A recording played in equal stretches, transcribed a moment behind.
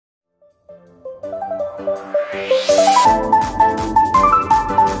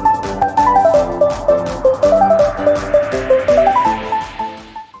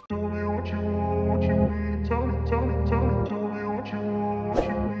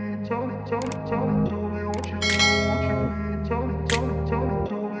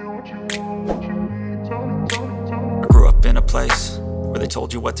Place where they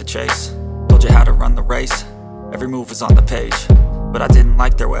told you what to chase, told you how to run the race. Every move was on the page, but I didn't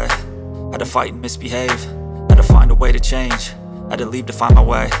like their way. Had to fight and misbehave, had to find a way to change, had to leave to find my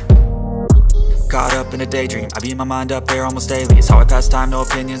way. Caught up in a daydream, I beat my mind up there almost daily. It's how I pass time, no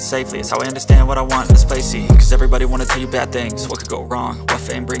opinions safely. It's how I understand what I want in this place, see. Cause everybody wanna tell you bad things, what could go wrong, what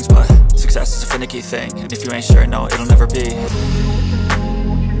fame brings. But success is a finicky thing, and if you ain't sure, no, it'll never be.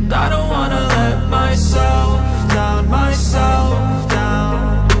 I don't wanna let myself down myself.